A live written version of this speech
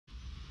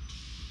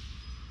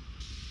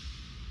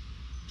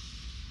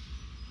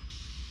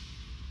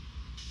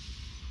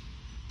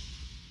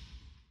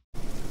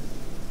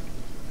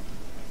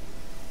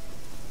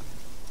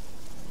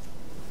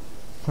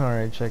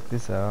Alright, check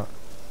this out.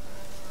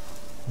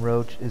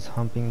 Roach is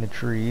humping the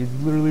tree. He's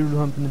literally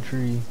humping the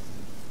tree.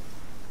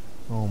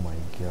 Oh my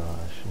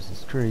gosh, this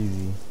is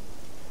crazy.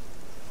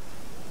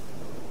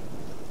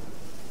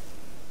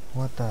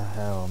 What the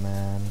hell,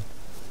 man?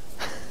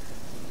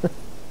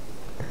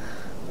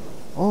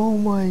 Oh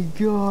my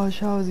gosh,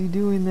 how is he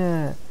doing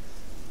that?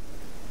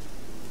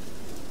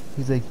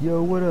 He's like,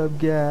 yo, what up,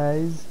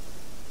 guys?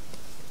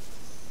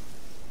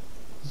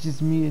 It's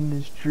just me in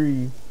this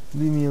tree.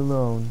 Leave me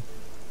alone.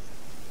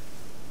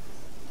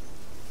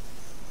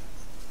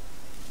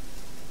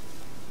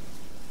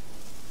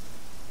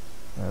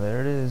 Now there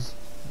it is.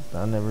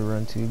 I'll never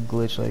run to a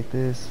glitch like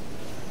this.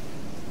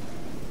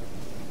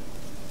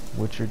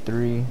 Witcher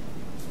 3.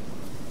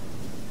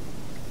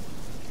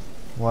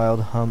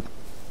 Wild Hump.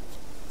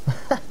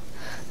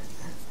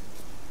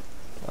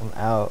 I'm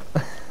out.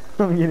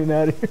 I'm getting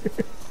out of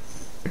here.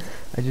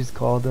 I just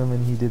called him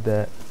and he did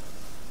that.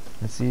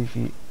 Let's see if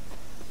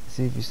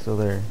he's still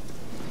there.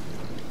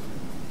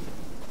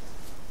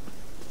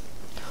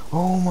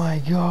 Oh my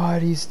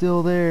god, he's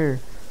still there.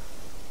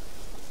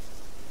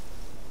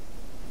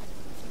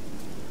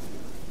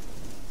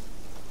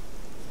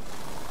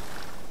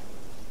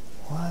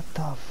 What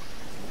the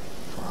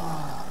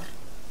fuck?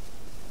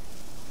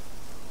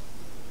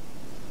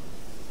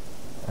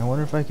 I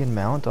wonder if I can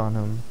mount on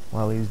him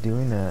while he's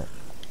doing that.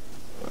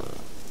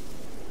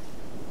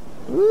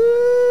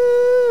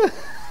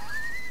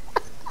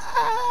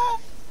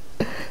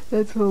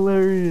 That's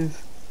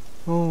hilarious.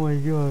 Oh my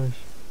gosh.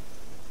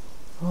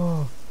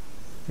 Oh,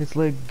 it's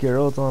like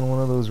Geralt on one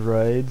of those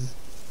rides.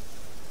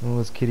 One of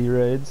those kiddie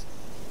rides.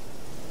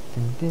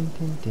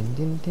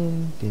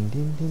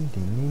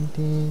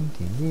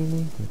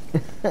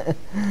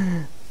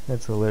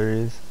 That's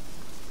hilarious.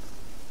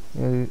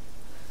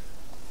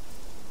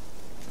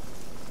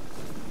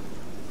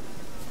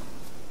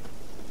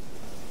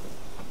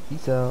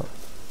 Peace out.